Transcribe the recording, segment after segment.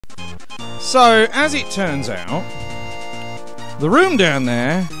So, as it turns out, the room down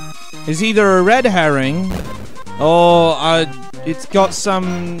there is either a red herring or it's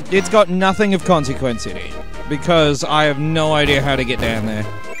got nothing of consequence in it, because I have no idea how to get down there.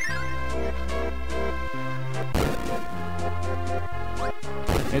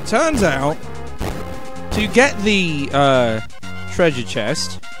 It turns out, to get the treasure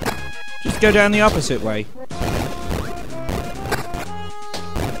chest, just go down the opposite way.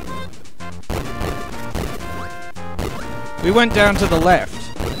 We went down to the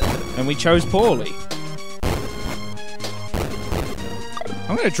left, and we chose poorly.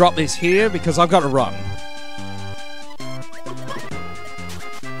 I'm gonna drop this here because I've got to run.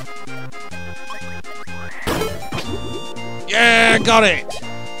 Yeah, got it!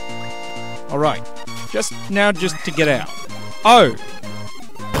 Alright, just to get out. Oh!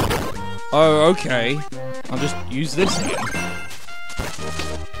 Oh, okay. I'll just use this then.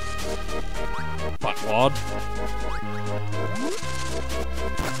 Buttwad.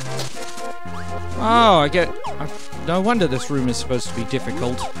 Oh, no wonder this room is supposed to be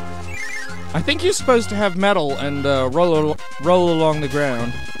difficult. I think you're supposed to have metal and roll along the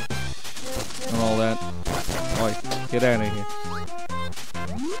ground. And all that. Oh, get out of here.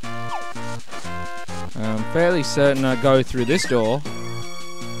 I'm fairly certain I go through this door.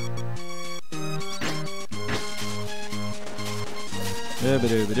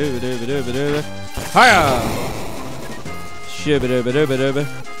 Hiya! Shibba-dooba-dooba-dooba.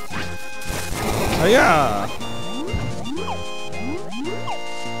 Hiya!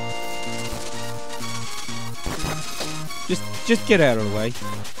 Just get out of the way.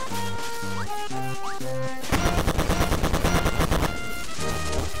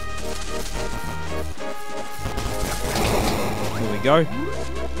 There we go.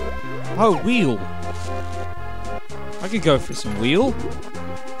 Oh, wheel. I could go for some wheel.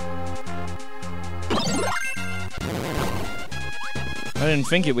 I didn't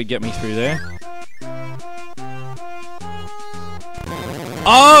think it would get me through there.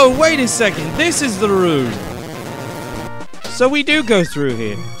 Oh, wait a second. This is the room. So we do go through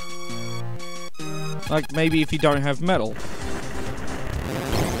here. Like, maybe if you don't have metal.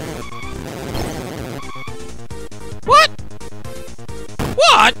 What?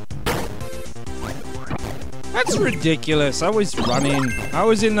 What? That's ridiculous. I was running. I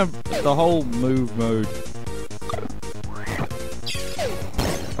was in the whole move mode.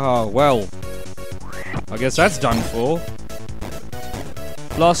 Oh, well. I guess that's done for.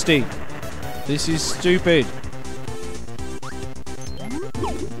 Losty. This is stupid.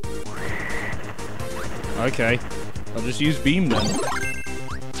 Okay. I'll just use beam then.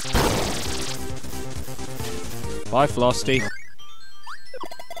 Bye, Flosty.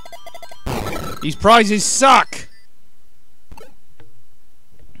 These prizes suck!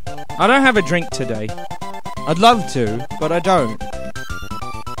 I don't have a drink today. I'd love to, but I don't.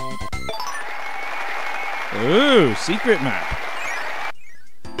 Ooh, secret map.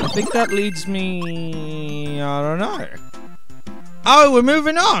 I think that leads me... I don't know. Oh, we're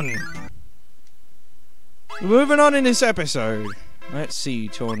moving on! We're moving on in this episode. Let's see,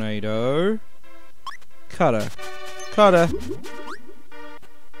 tornado. Cutter. Cutter.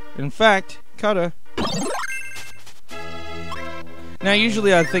 In fact, cutter. Now,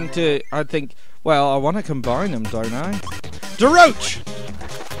 usually I'd think, well, I want to combine them, don't I? DeRoach!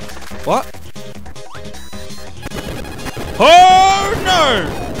 What? Oh,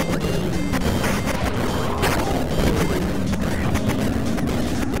 no!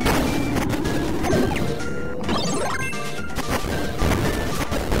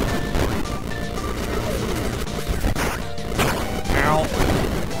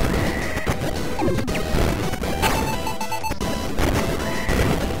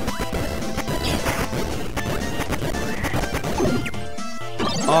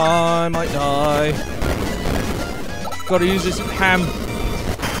 I might die. Gotta use this ham.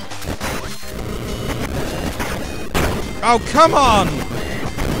 Oh, come on!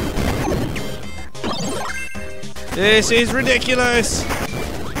 This is ridiculous!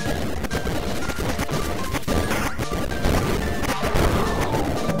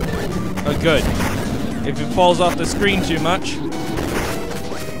 Oh, good. If it falls off the screen too much,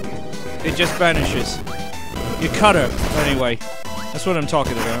 it just vanishes. You cut her, anyway. That's what I'm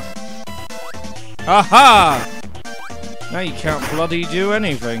talking about. Aha! Now you can't bloody do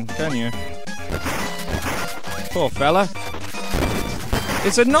anything, can you? Poor fella.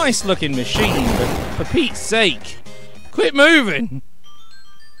 It's a nice looking machine, but for Pete's sake, quit moving!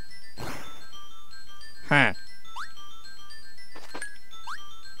 Ha.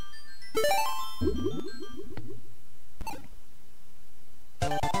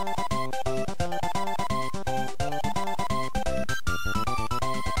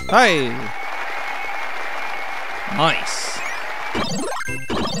 Hey! Nice.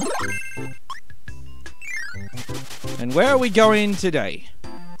 And where are we going today?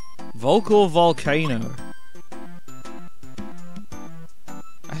 Vocal Volcano.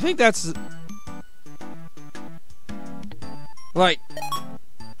 I think that's... like...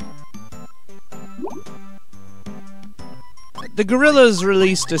 the Gorillaz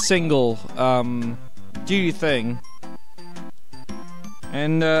released a single, Do You Thing.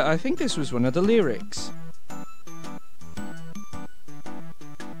 And I think this was one of the lyrics.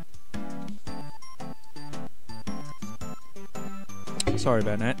 Sorry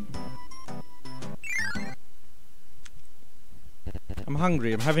about that. I'm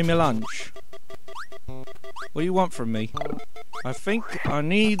hungry, I'm having my lunch. What do you want from me? I think I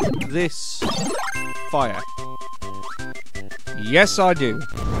need this fire. Yes, I do.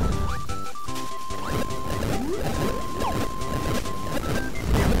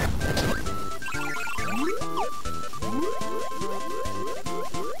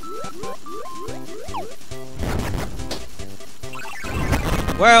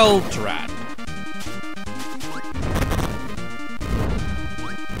 Well done.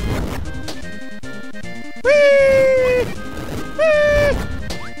 Whee! Whee!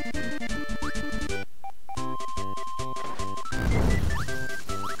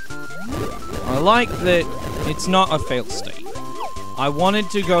 I like that it's not a fail state. I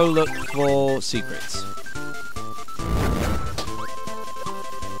wanted to go look for secrets.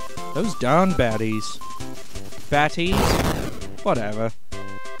 Those darn baddies. Batties? Whatever.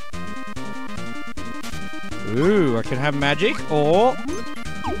 Ooh, I can have magic, or...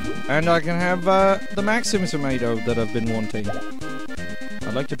 and I can have the Maxim tomato that I've been wanting.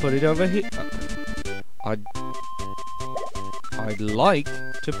 I'd like to put it over here. I'd like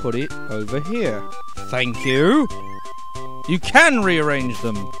to put it over here. Thank you. You can rearrange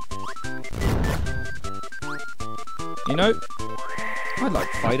them. You know, I like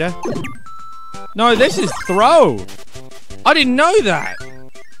fighter. No, this is throw. I didn't know that.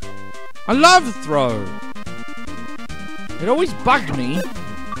 I love throw. It always bugged me.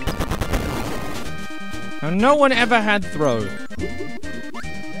 And no one ever had throw.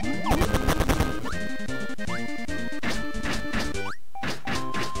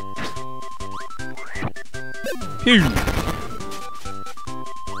 Pew!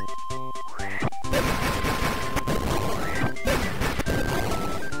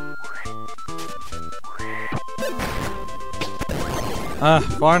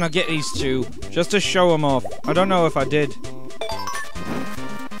 Fine, I'll get these two. Just to show them off. I don't know if I did.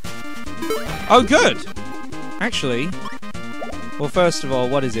 Oh, good! Actually... well, first of all,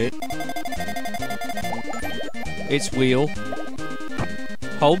 what is it? It's wheel.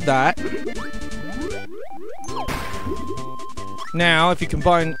 Hold that. Now, if you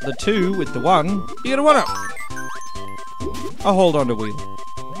combine the 2 with the 1, you get a 1-up. I'll hold on to wheel.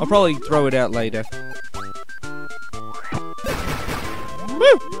 I'll probably throw it out later.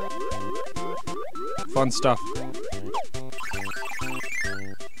 Woo! Fun stuff.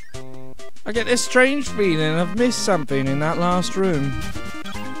 I get this strange feeling I've missed something in that last room.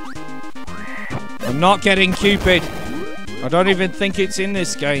 I'm not getting Cupid. I don't even think it's in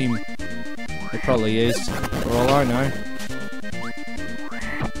this game. It probably is, for all I know.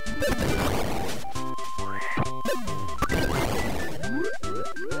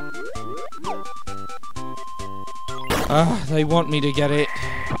 Ah, they want me to get it.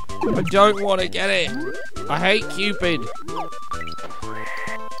 I don't want to get it. I hate Cupid.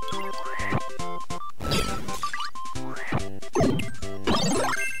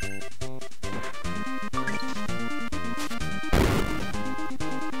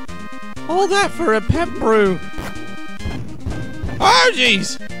 All that for a pep brew. Oh,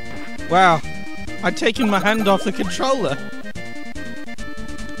 jeez. Wow. I'd taken my hand off the controller.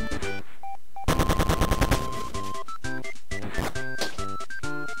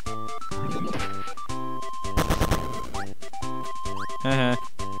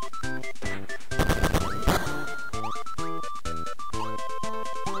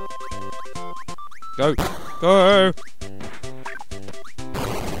 Go. Go.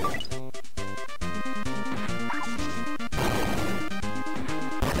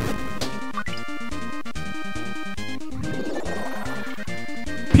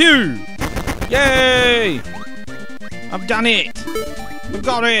 Pew! Yay! I've done it! We've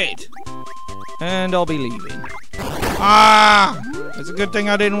got it! And I'll be leaving. Ah! It's a good thing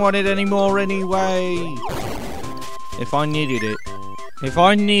I didn't want it anymore anyway. If I needed it. If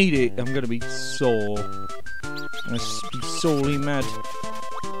I need it, I'm gonna be sore. I'm gonna be sorely mad.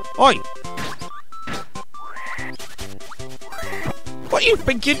 Oi! What are you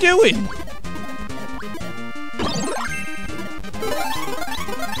think you're doing?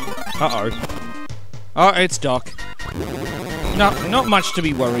 Uh-oh. Oh, it's Doc. No, not much to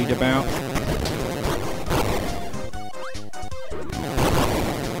be worried about.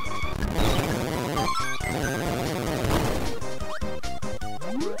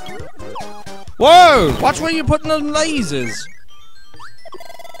 Whoa! Watch where you're putting the lasers.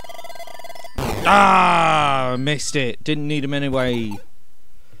 Ah, missed it. Didn't need them anyway.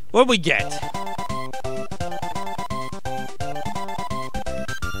 What'd we get?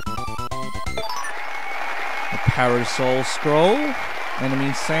 A parasol scroll,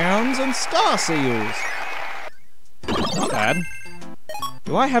 enemy sounds, and star seals. Not bad.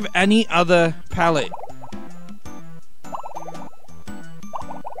 Do I have any other palette?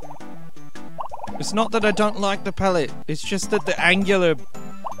 It's not that I don't like the palette. It's just that the angularness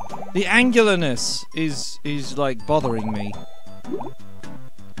is like bothering me.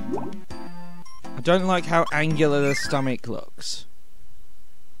 I don't like how angular the stomach looks.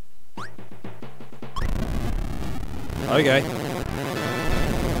 Okay.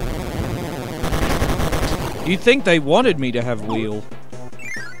 You'd think they wanted me to have wheel.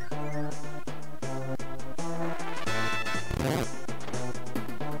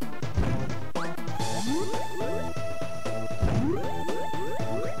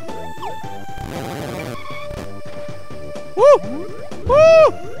 Woo!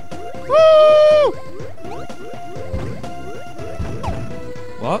 Woo! Woo!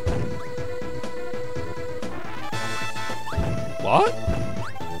 What? What?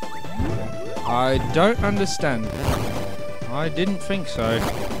 I don't understand. I didn't think so.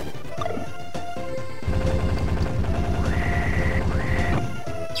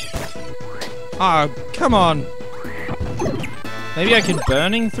 Oh, come on. Maybe I can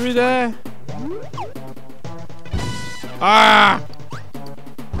burning through there? Ah!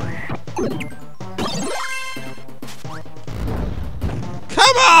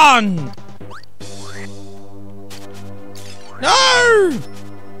 Come on! No!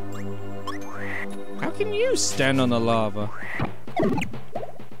 How can you stand on the lava?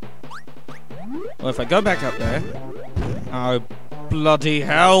 Well, if I go back up there... Oh, bloody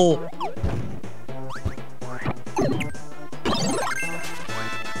hell!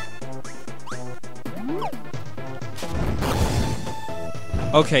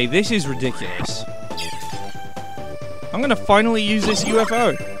 Okay, this is ridiculous. I'm gonna finally use this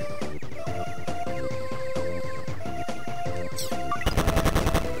UFO.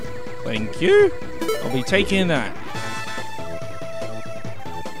 Thank you. I'll be taking that.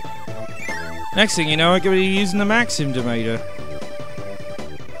 Next thing you know, I'm gonna be using the Maxim Tomato.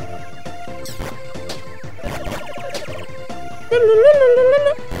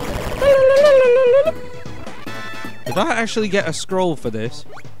 Did I actually get a scroll for this?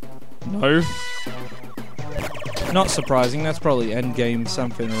 No. Not surprising, that's probably endgame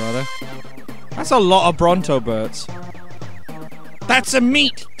something or other. That's a lot of Brontoberts. That's a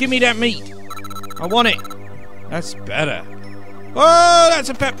meat! Give me that meat! I want it! That's better. Oh, that's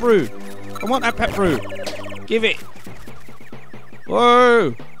a pet brew! I want that pet brew! Give it!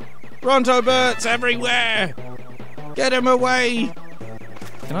 Whoa! Brontoberts everywhere! Get them away!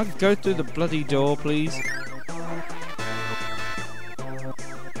 Can I go through the bloody door, please?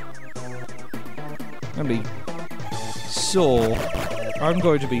 I'm going to be sore. I'm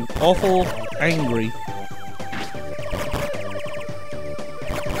going to be awful angry.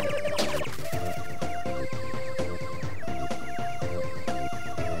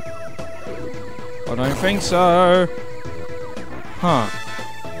 I don't think so. Huh.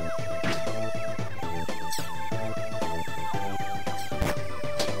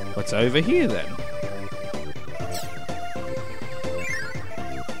 What's over here then?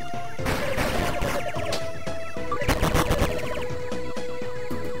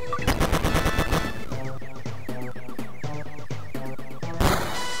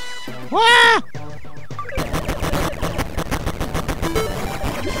 Ah!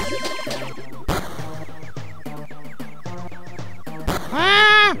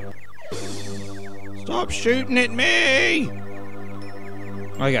 Ah! Stop shooting at me!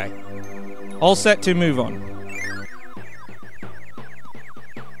 Okay. All set to move on.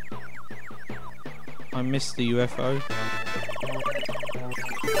 I missed the UFO.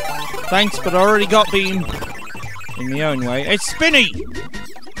 Thanks, but I already got beam in my own way. It's spinny!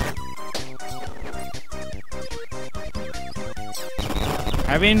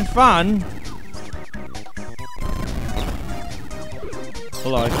 Having fun?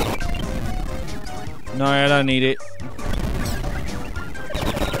 Hello. No, I don't need it.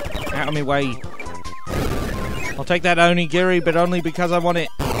 Out of my way. I'll take that onigiri, but only because I want it.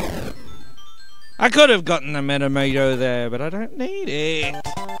 I could have gotten the Metamato there, but I don't need it.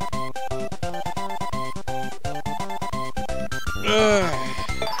 Ugh.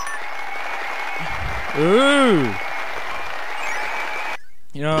 Ooh.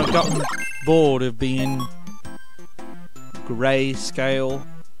 You know, I've gotten bored of being grayscale.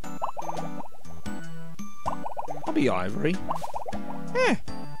 I'll be ivory. Yeah,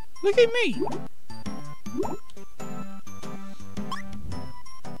 look at me.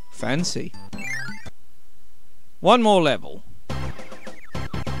 Fancy. One more level.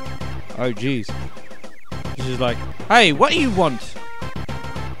 Oh, jeez. This is like, hey, what do you want?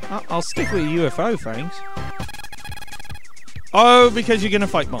 I'll stick with a UFO, thanks. Oh, because you're gonna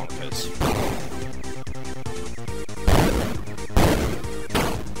fight monsters.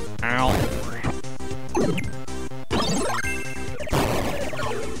 Ow.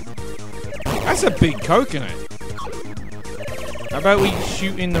 That's a big coconut. How about we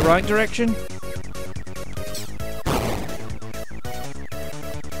shoot in the right direction?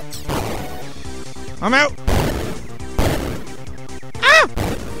 I'm out! Ah!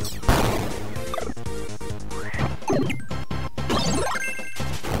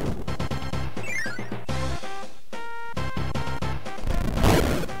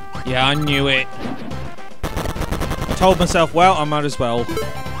 Yeah, I knew it. I told myself, well, I might as well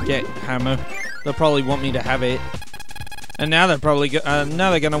get hammer. They'll probably want me to have it. And now they're probably now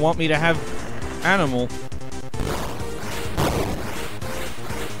they're gonna want me to have animal.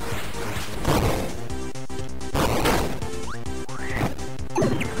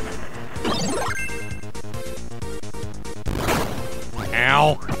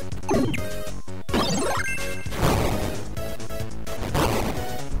 Ow.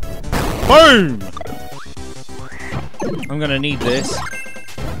 Boom! I'm gonna need this.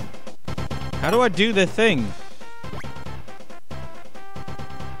 How do I do the thing?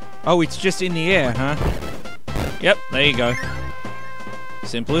 Oh, it's just in the air, huh? Yep, there you go.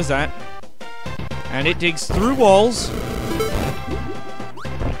 Simple as that. And it digs through walls.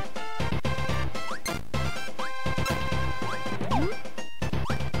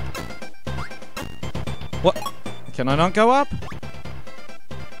 What? Can I not go up?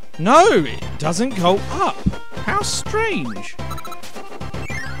 No, it doesn't go up. How strange.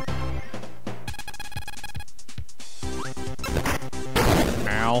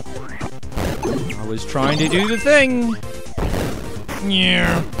 Ow. I was trying to do the thing.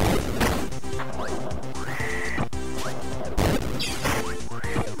 Yeah.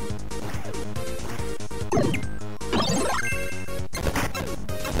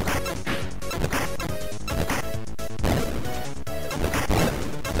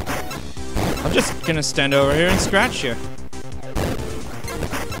 I'm just gonna stand over here and scratch you.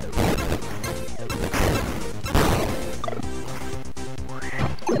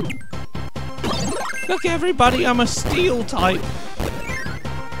 Look, everybody, I'm a steel type.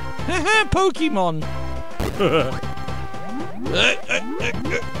 Haha, Pokemon.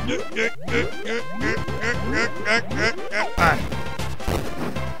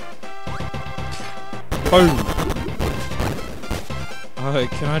 Boom. Oh,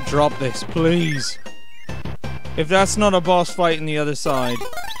 can I drop this, please? If that's not a boss fight on the other side.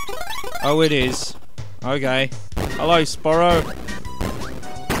 Oh, it is. Okay. Hello, Sporro.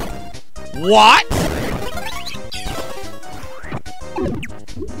 What?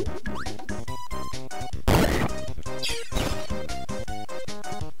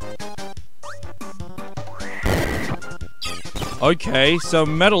 Okay, so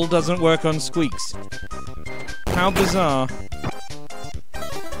metal doesn't work on squeaks. How bizarre.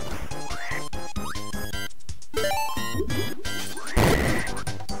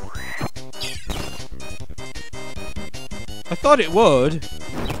 I thought it would.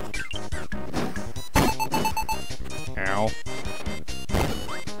 Ow.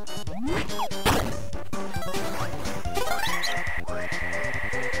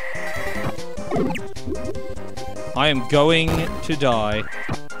 I am going to die.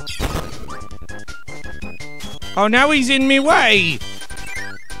 Oh, now he's in me way!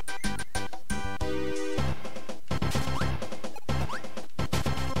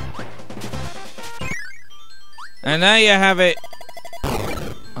 And there you have it.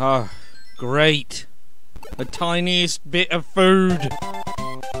 Oh, great. The tiniest bit of food.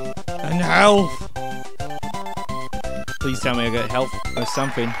 And health. Please tell me I get health or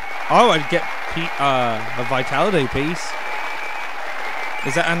something. Oh, I'd get a vitality piece.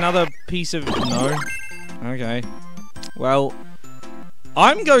 Is that another piece of... No. Okay. Well,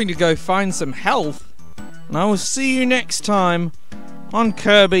 I'm going to go find some health. And I will see you next time on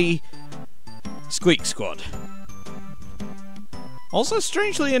Kirby Squeak Squad. Also,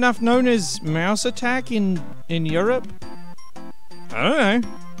 strangely enough, known as mouse attack in Europe. I don't know.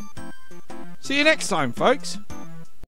 See you next time, folks.